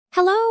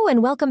Hello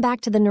and welcome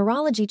back to the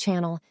Neurology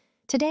channel.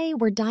 Today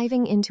we're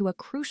diving into a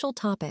crucial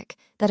topic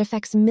that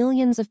affects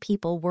millions of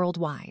people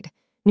worldwide: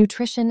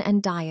 nutrition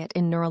and diet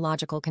in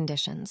neurological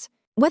conditions.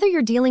 Whether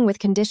you're dealing with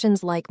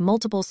conditions like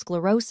multiple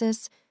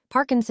sclerosis,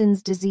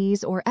 Parkinson's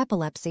disease, or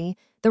epilepsy,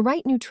 the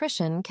right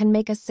nutrition can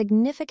make a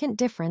significant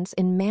difference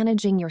in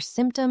managing your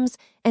symptoms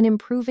and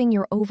improving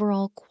your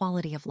overall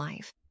quality of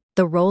life.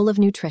 The role of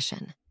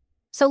nutrition.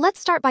 So let's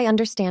start by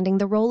understanding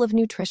the role of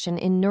nutrition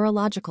in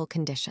neurological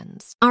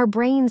conditions. Our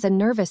brains and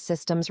nervous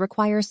systems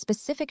require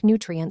specific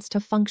nutrients to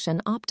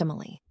function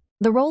optimally.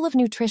 The role of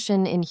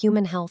nutrition in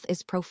human health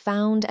is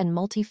profound and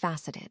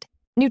multifaceted.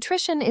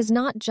 Nutrition is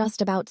not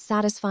just about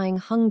satisfying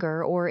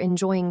hunger or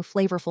enjoying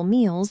flavorful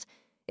meals.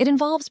 It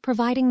involves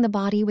providing the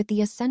body with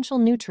the essential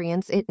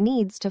nutrients it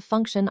needs to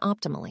function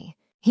optimally.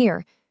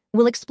 Here,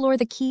 we'll explore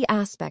the key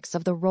aspects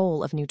of the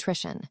role of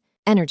nutrition.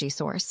 Energy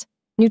source.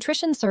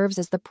 Nutrition serves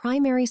as the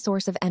primary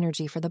source of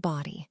energy for the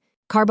body.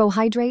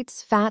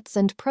 Carbohydrates, fats,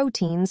 and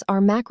proteins are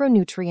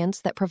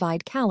macronutrients that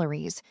provide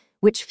calories,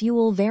 which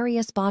fuel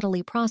various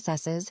bodily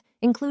processes,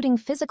 including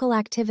physical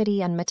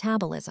activity and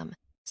metabolism.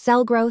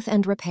 Cell growth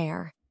and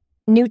repair.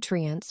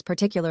 Nutrients,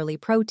 particularly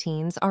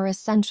proteins, are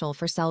essential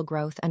for cell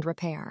growth and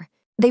repair.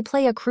 They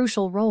play a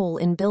crucial role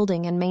in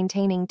building and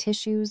maintaining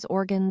tissues,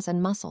 organs,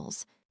 and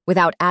muscles.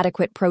 Without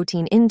adequate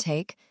protein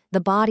intake, the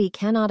body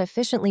cannot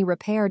efficiently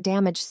repair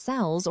damaged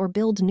cells or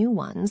build new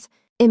ones.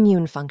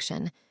 Immune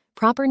function.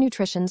 Proper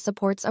nutrition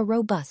supports a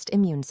robust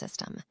immune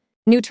system.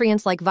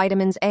 Nutrients like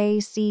vitamins A,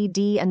 C,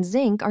 D, and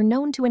zinc are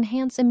known to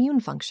enhance immune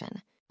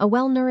function. A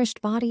well-nourished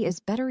body is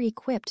better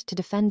equipped to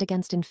defend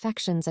against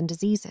infections and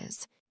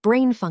diseases.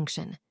 Brain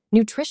function.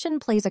 Nutrition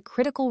plays a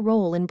critical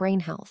role in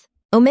brain health.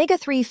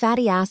 Omega-3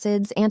 fatty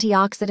acids,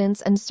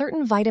 antioxidants, and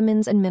certain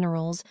vitamins and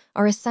minerals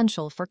are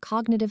essential for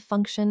cognitive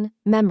function,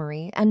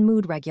 memory, and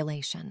mood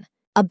regulation.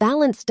 A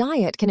balanced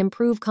diet can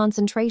improve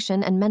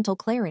concentration and mental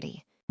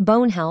clarity.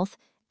 Bone health,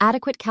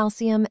 adequate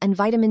calcium and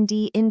vitamin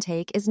D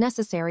intake is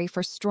necessary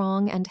for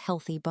strong and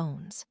healthy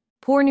bones.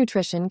 Poor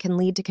nutrition can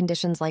lead to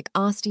conditions like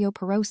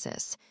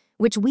osteoporosis,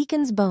 which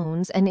weakens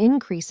bones and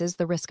increases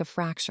the risk of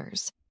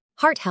fractures.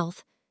 Heart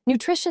health.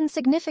 Nutrition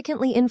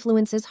significantly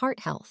influences heart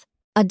health.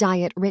 A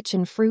diet rich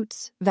in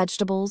fruits,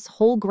 vegetables,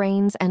 whole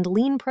grains, and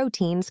lean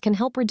proteins can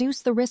help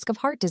reduce the risk of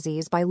heart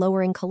disease by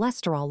lowering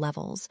cholesterol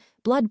levels,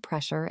 blood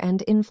pressure,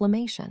 and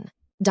inflammation.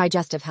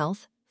 Digestive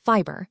health.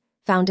 Fiber,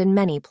 found in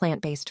many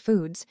plant-based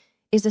foods,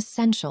 is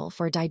essential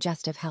for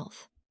digestive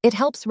health. It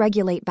helps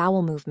regulate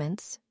bowel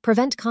movements,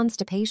 prevent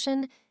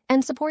constipation,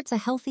 and supports a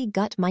healthy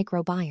gut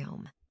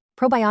microbiome.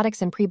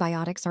 Probiotics and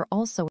prebiotics are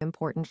also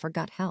important for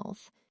gut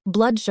health.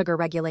 Blood sugar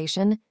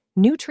regulation.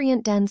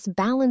 Nutrient-dense,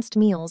 balanced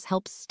meals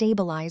help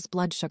stabilize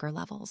blood sugar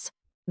levels.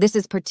 This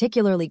is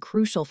particularly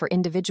crucial for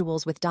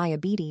individuals with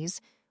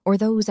diabetes or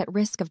those at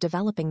risk of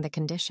developing the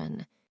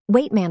condition.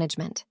 Weight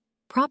management.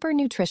 Proper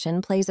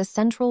nutrition plays a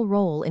central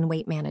role in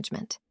weight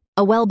management.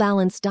 A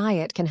well-balanced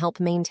diet can help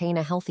maintain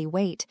a healthy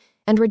weight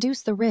and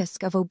reduce the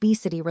risk of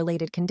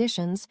obesity-related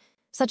conditions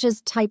such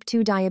as type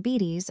 2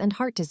 diabetes and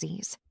heart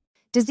disease.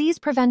 Disease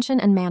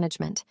prevention and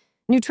management.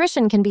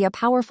 Nutrition can be a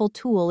powerful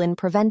tool in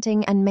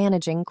preventing and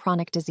managing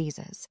chronic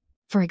diseases.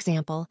 For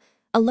example,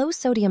 a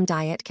low-sodium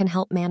diet can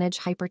help manage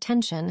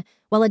hypertension,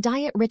 while a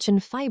diet rich in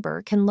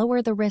fiber can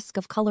lower the risk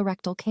of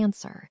colorectal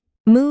cancer.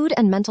 Mood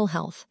and mental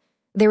health.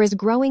 There is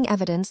growing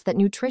evidence that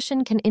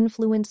nutrition can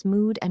influence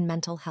mood and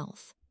mental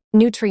health.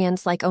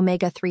 Nutrients like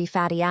omega-3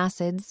 fatty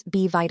acids,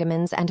 B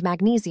vitamins, and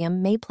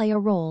magnesium may play a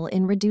role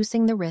in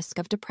reducing the risk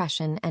of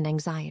depression and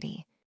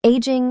anxiety.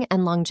 Aging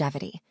and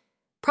longevity.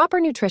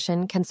 Proper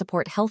nutrition can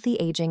support healthy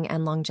aging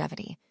and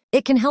longevity.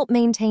 It can help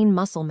maintain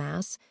muscle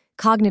mass,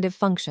 cognitive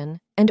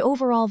function, and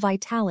overall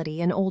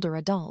vitality in older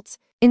adults.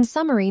 In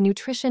summary,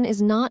 nutrition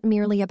is not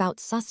merely about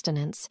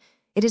sustenance.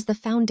 It is the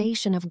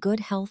foundation of good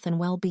health and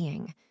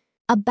well-being.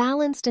 A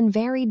balanced and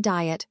varied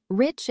diet,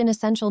 rich in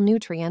essential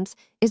nutrients,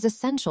 is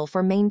essential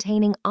for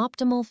maintaining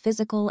optimal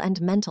physical and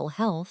mental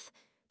health,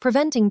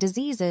 preventing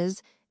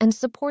diseases, and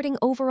supporting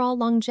overall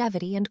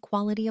longevity and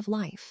quality of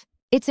life.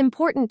 It's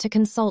important to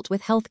consult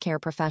with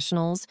healthcare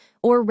professionals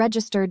or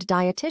registered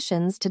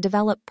dietitians to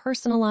develop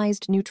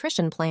personalized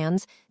nutrition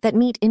plans that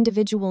meet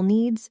individual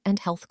needs and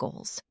health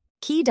goals.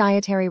 Key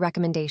dietary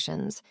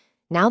recommendations.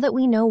 Now that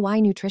we know why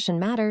nutrition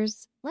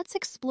matters, let's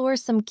explore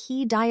some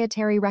key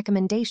dietary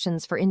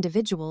recommendations for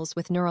individuals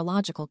with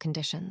neurological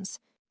conditions.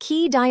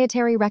 Key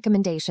dietary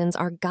recommendations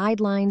are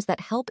guidelines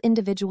that help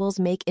individuals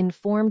make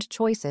informed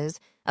choices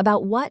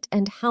about what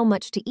and how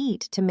much to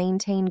eat to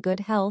maintain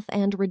good health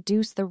and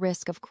reduce the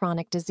risk of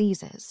chronic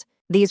diseases.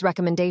 These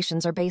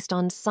recommendations are based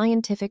on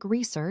scientific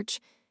research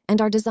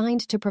and are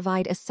designed to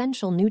provide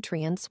essential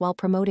nutrients while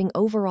promoting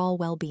overall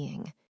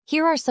well-being.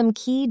 Here are some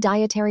key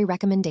dietary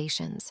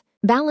recommendations.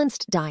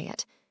 Balanced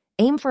diet.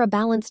 Aim for a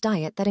balanced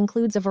diet that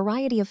includes a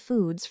variety of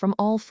foods from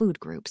all food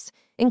groups,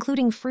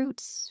 including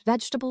fruits,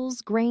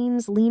 vegetables,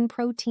 grains, lean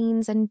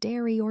proteins, and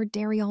dairy or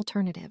dairy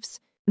alternatives.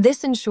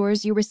 This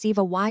ensures you receive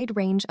a wide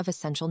range of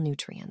essential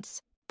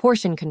nutrients.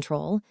 Portion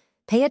control.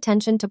 Pay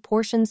attention to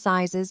portion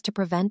sizes to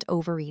prevent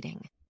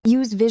overeating.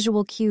 Use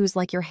visual cues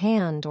like your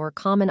hand or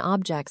common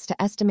objects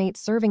to estimate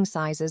serving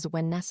sizes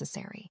when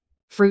necessary.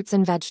 Fruits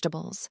and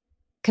vegetables.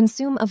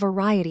 Consume a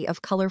variety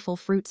of colorful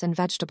fruits and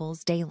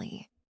vegetables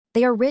daily.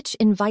 They are rich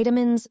in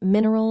vitamins,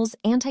 minerals,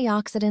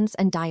 antioxidants,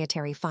 and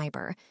dietary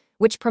fiber,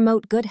 which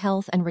promote good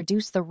health and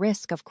reduce the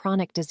risk of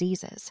chronic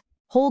diseases.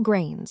 Whole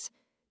grains.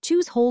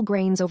 Choose whole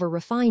grains over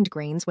refined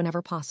grains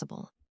whenever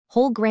possible.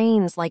 Whole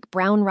grains like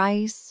brown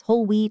rice,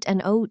 whole wheat, and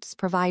oats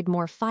provide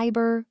more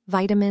fiber,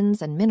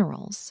 vitamins, and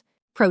minerals.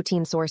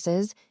 Protein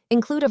sources.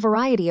 Include a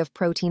variety of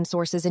protein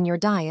sources in your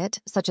diet,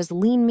 such as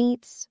lean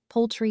meats,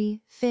 poultry,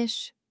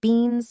 fish,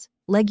 beans,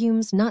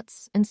 legumes,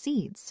 nuts, and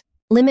seeds.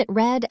 Limit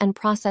red and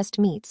processed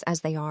meats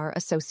as they are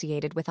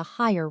associated with a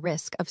higher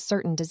risk of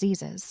certain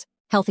diseases.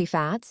 Healthy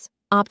fats.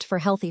 Opt for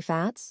healthy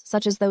fats,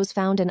 such as those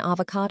found in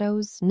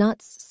avocados,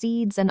 nuts,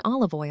 seeds, and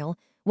olive oil,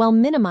 while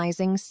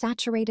minimizing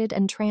saturated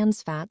and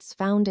trans fats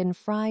found in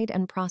fried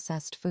and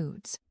processed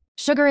foods.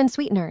 Sugar and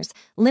sweeteners.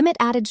 Limit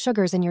added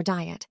sugars in your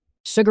diet.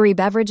 Sugary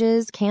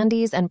beverages,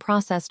 candies, and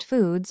processed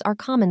foods are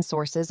common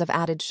sources of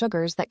added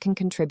sugars that can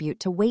contribute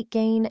to weight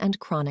gain and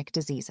chronic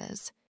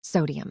diseases.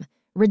 Sodium.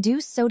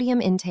 Reduce sodium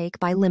intake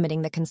by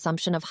limiting the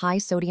consumption of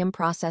high-sodium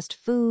processed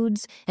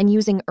foods and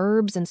using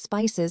herbs and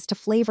spices to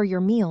flavor your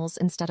meals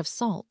instead of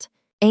salt.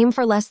 Aim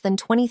for less than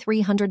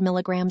 2,300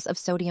 milligrams of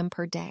sodium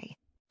per day.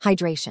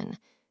 Hydration.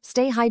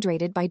 Stay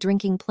hydrated by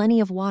drinking plenty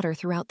of water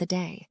throughout the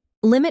day.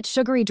 Limit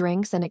sugary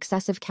drinks and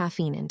excessive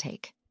caffeine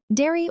intake.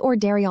 Dairy or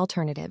dairy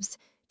alternatives.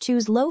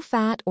 Choose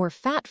low-fat or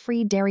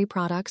fat-free dairy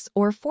products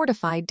or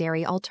fortified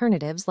dairy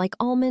alternatives like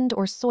almond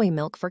or soy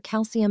milk for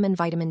calcium and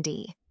vitamin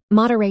D.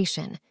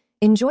 Moderation.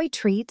 Enjoy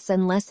treats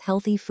and less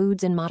healthy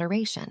foods in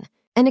moderation.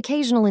 An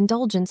occasional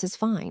indulgence is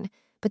fine,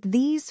 but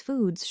these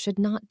foods should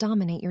not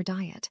dominate your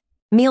diet.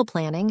 Meal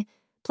planning.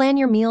 Plan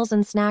your meals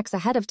and snacks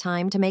ahead of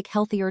time to make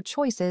healthier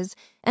choices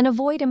and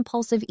avoid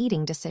impulsive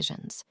eating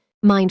decisions.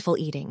 Mindful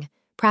eating.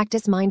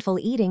 Practice mindful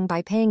eating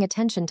by paying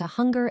attention to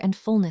hunger and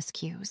fullness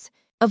cues.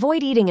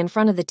 Avoid eating in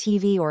front of the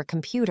TV or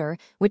computer,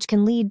 which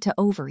can lead to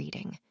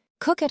overeating.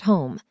 Cook at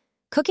home.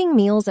 Cooking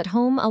meals at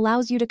home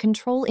allows you to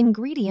control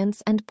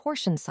ingredients and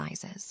portion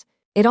sizes.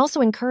 It also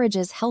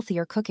encourages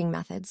healthier cooking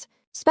methods.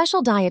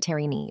 Special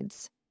dietary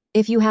needs.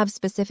 If you have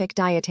specific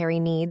dietary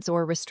needs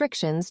or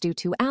restrictions due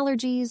to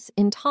allergies,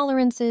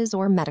 intolerances,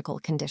 or medical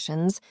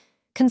conditions,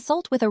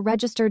 consult with a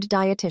registered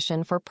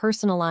dietitian for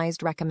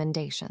personalized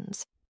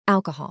recommendations.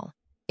 Alcohol.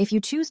 If you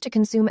choose to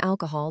consume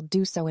alcohol,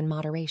 do so in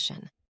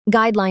moderation.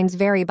 Guidelines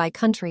vary by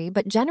country,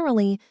 but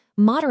generally,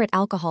 moderate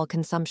alcohol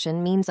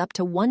consumption means up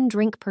to 1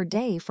 drink per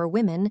day for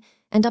women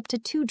and up to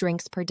 2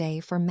 drinks per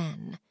day for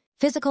men.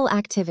 Physical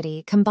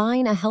activity.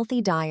 Combine a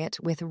healthy diet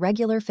with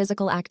regular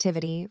physical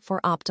activity for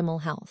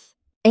optimal health.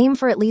 Aim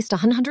for at least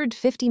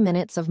 150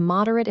 minutes of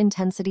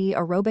moderate-intensity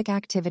aerobic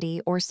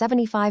activity or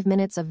 75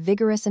 minutes of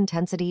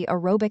vigorous-intensity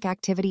aerobic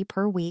activity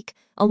per week,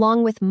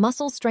 along with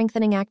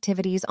muscle-strengthening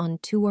activities on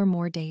 2 or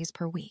more days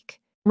per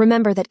week.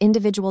 Remember that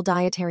individual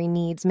dietary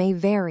needs may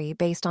vary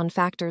based on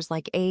factors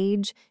like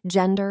age,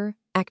 gender,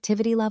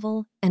 activity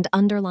level, and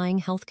underlying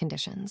health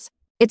conditions.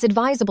 It's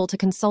advisable to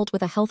consult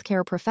with a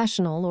healthcare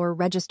professional or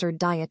registered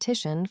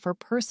dietitian for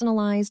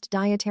personalized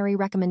dietary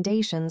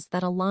recommendations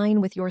that align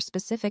with your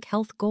specific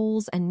health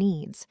goals and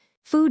needs.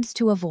 Foods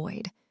to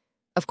avoid.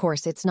 Of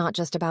course, it's not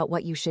just about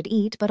what you should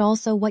eat, but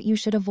also what you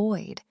should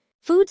avoid.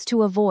 Foods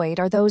to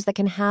avoid are those that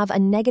can have a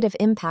negative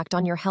impact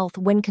on your health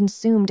when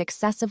consumed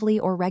excessively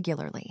or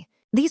regularly.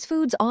 These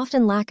foods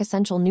often lack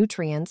essential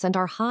nutrients and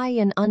are high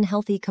in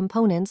unhealthy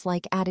components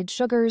like added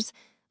sugars,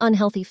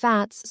 unhealthy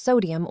fats,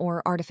 sodium,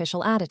 or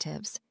artificial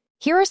additives.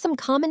 Here are some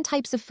common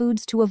types of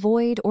foods to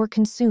avoid or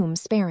consume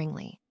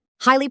sparingly.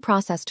 Highly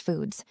processed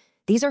foods.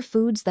 These are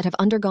foods that have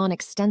undergone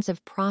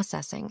extensive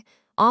processing,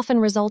 often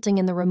resulting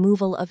in the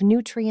removal of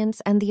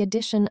nutrients and the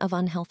addition of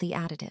unhealthy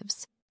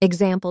additives.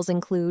 Examples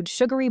include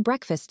sugary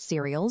breakfast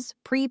cereals,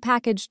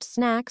 pre-packaged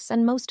snacks,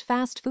 and most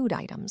fast food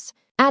items.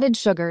 Added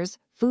sugars.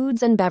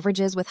 Foods and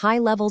beverages with high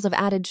levels of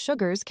added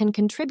sugars can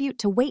contribute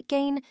to weight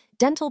gain,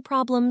 dental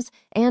problems,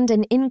 and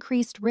an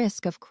increased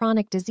risk of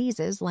chronic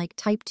diseases like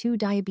type 2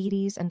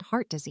 diabetes and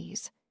heart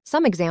disease.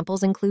 Some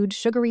examples include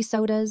sugary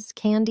sodas,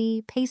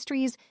 candy,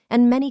 pastries,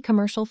 and many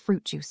commercial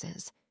fruit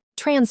juices.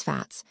 Trans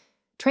fats.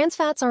 Trans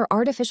fats are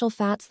artificial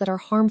fats that are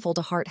harmful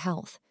to heart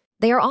health.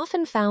 They are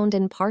often found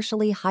in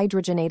partially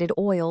hydrogenated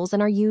oils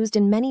and are used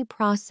in many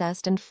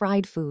processed and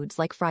fried foods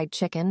like fried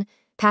chicken,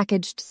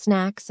 packaged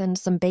snacks, and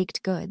some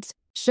baked goods.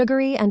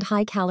 Sugary and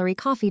high-calorie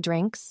coffee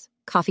drinks,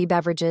 coffee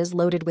beverages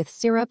loaded with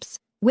syrups,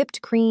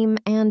 whipped cream,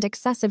 and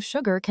excessive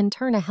sugar can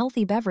turn a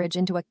healthy beverage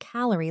into a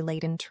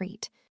calorie-laden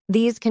treat.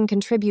 These can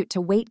contribute to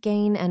weight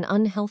gain and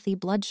unhealthy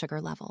blood sugar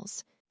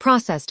levels.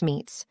 Processed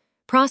meats.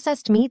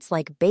 Processed meats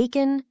like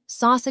bacon,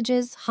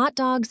 sausages, hot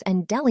dogs,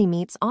 and deli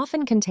meats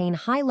often contain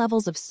high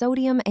levels of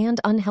sodium and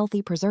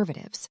unhealthy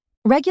preservatives.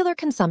 Regular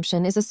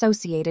consumption is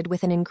associated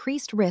with an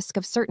increased risk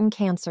of certain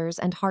cancers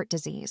and heart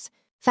disease.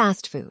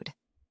 Fast food.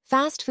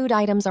 Fast food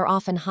items are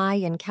often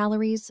high in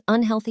calories,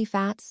 unhealthy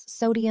fats,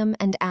 sodium,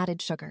 and added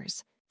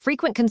sugars.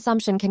 Frequent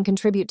consumption can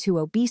contribute to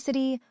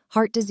obesity,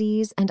 heart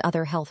disease, and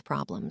other health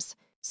problems.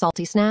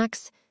 Salty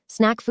snacks,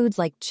 snack foods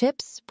like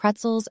chips,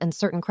 pretzels, and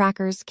certain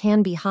crackers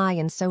can be high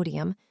in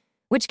sodium,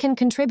 which can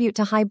contribute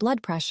to high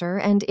blood pressure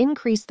and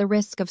increase the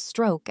risk of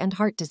stroke and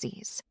heart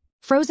disease.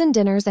 Frozen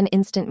dinners and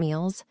instant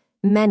meals.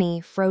 Many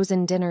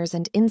frozen dinners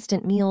and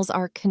instant meals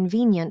are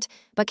convenient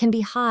but can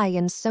be high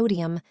in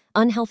sodium,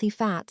 unhealthy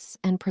fats,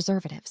 and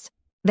preservatives.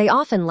 They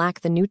often lack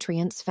the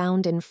nutrients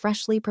found in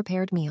freshly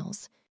prepared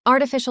meals.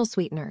 Artificial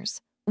sweeteners.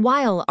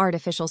 While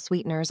artificial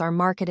sweeteners are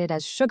marketed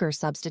as sugar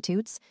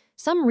substitutes,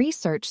 some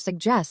research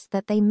suggests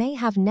that they may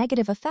have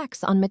negative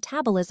effects on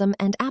metabolism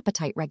and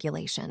appetite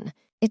regulation.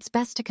 It's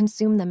best to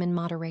consume them in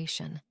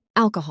moderation.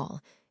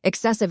 Alcohol.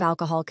 Excessive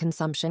alcohol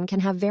consumption can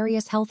have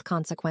various health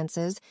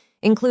consequences,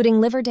 including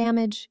liver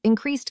damage,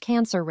 increased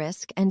cancer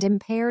risk, and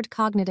impaired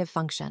cognitive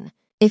function.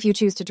 If you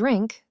choose to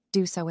drink,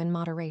 do so in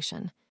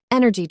moderation.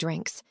 Energy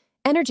drinks.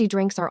 Energy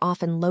drinks are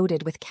often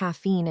loaded with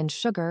caffeine and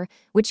sugar,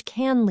 which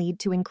can lead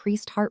to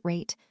increased heart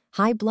rate,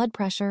 high blood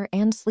pressure,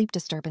 and sleep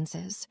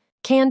disturbances.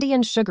 Candy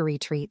and sugary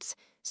treats.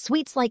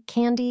 Sweets like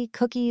candy,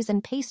 cookies,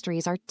 and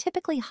pastries are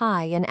typically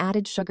high in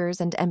added sugars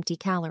and empty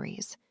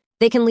calories.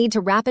 They can lead to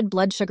rapid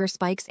blood sugar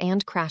spikes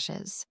and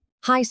crashes.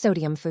 High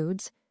sodium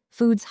foods.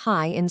 Foods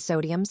high in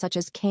sodium, such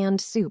as canned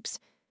soups,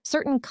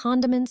 certain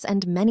condiments,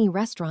 and many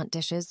restaurant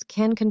dishes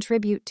can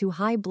contribute to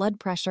high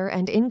blood pressure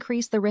and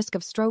increase the risk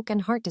of stroke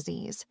and heart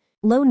disease.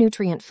 Low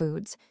nutrient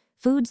foods.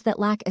 Foods that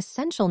lack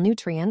essential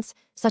nutrients,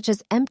 such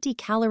as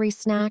empty-calorie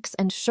snacks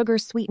and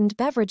sugar-sweetened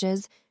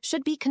beverages,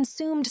 should be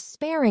consumed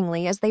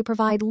sparingly as they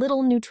provide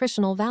little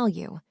nutritional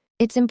value.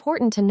 It's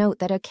important to note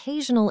that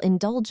occasional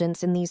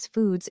indulgence in these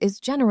foods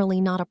is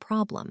generally not a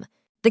problem.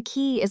 The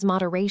key is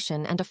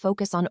moderation and a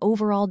focus on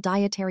overall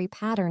dietary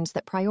patterns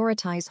that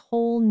prioritize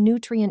whole,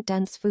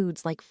 nutrient-dense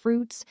foods like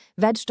fruits,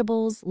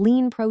 vegetables,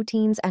 lean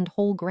proteins, and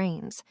whole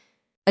grains.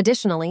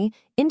 Additionally,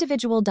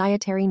 individual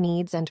dietary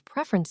needs and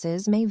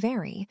preferences may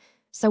vary,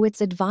 so it's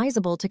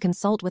advisable to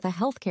consult with a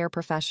healthcare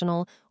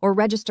professional or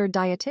registered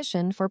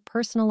dietitian for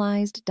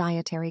personalized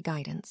dietary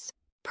guidance.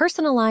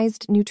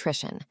 Personalized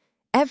nutrition.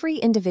 Every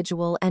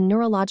individual and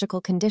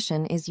neurological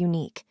condition is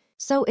unique,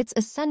 so it's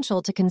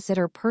essential to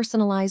consider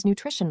personalized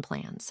nutrition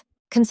plans.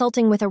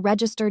 Consulting with a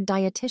registered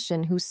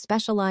dietitian who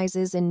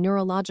specializes in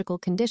neurological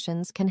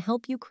conditions can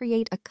help you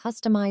create a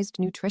customized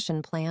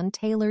nutrition plan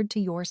tailored to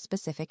your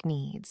specific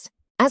needs.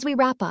 As we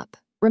wrap up,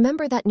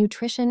 remember that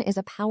nutrition is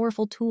a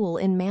powerful tool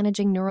in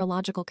managing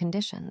neurological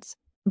conditions.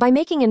 By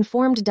making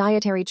informed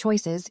dietary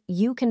choices,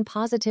 you can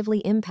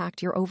positively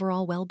impact your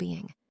overall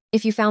well-being.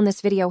 If you found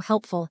this video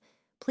helpful,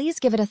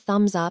 please give it a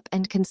thumbs up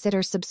and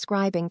consider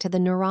subscribing to the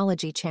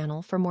Neurology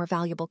channel for more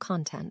valuable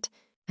content.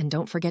 And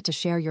don't forget to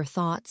share your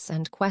thoughts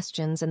and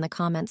questions in the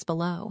comments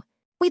below.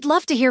 We'd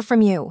love to hear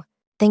from you.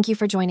 Thank you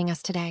for joining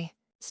us today.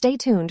 Stay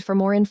tuned for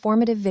more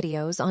informative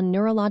videos on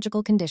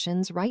neurological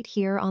conditions right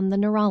here on the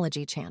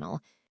Neurology channel.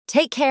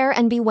 Take care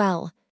and be well.